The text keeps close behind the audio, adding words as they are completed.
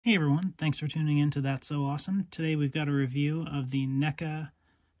Hey everyone, thanks for tuning in to That's So Awesome. Today we've got a review of the Neca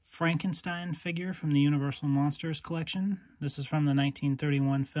Frankenstein figure from the Universal Monsters collection. This is from the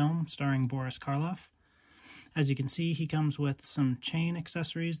 1931 film starring Boris Karloff. As you can see, he comes with some chain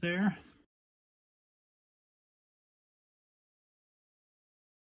accessories there.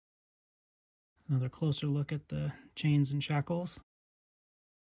 Another closer look at the chains and shackles.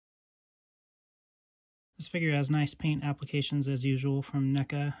 This figure has nice paint applications as usual from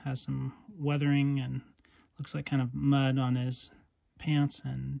Neca, has some weathering and looks like kind of mud on his pants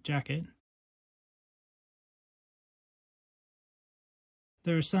and jacket.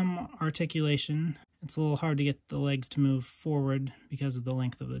 There's some articulation. It's a little hard to get the legs to move forward because of the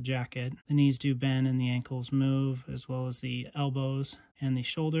length of the jacket. The knees do bend and the ankles move, as well as the elbows and the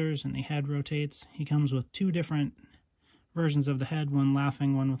shoulders, and the head rotates. He comes with two different versions of the head, one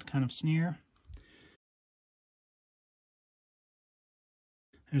laughing, one with kind of sneer.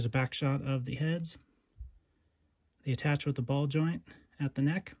 There's a back shot of the heads. They attach with the ball joint at the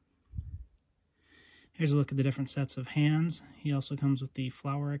neck. Here's a look at the different sets of hands. He also comes with the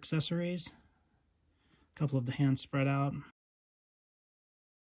flower accessories. A couple of the hands spread out.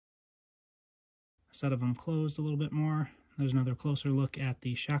 A set of them closed a little bit more. There's another closer look at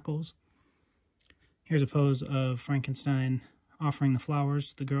the shackles. Here's a pose of Frankenstein offering the flowers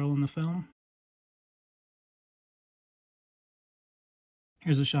to the girl in the film.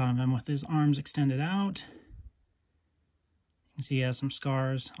 Here's a shot of him with his arms extended out. You can see he has some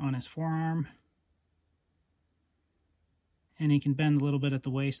scars on his forearm. And he can bend a little bit at the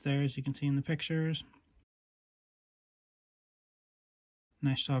waist there, as you can see in the pictures.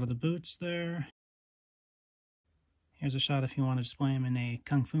 Nice shot of the boots there. Here's a shot if you want to display him in a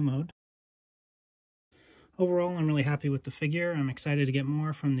Kung Fu mode. Overall, I'm really happy with the figure. I'm excited to get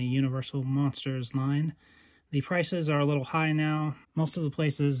more from the Universal Monsters line. The prices are a little high now. Most of the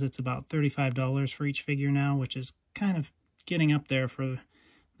places it's about $35 for each figure now, which is kind of getting up there for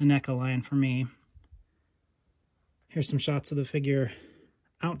the Neca line for me. Here's some shots of the figure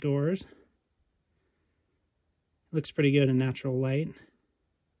outdoors. Looks pretty good in natural light.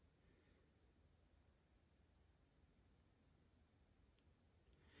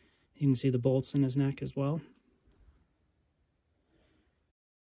 You can see the bolts in his neck as well.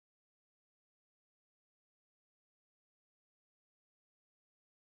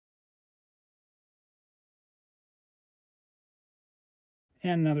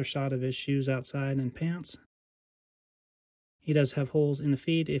 And another shot of his shoes outside and pants. He does have holes in the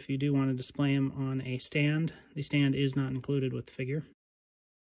feet if you do want to display him on a stand. The stand is not included with the figure.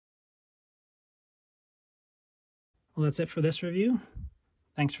 Well, that's it for this review.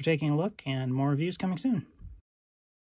 Thanks for taking a look, and more reviews coming soon.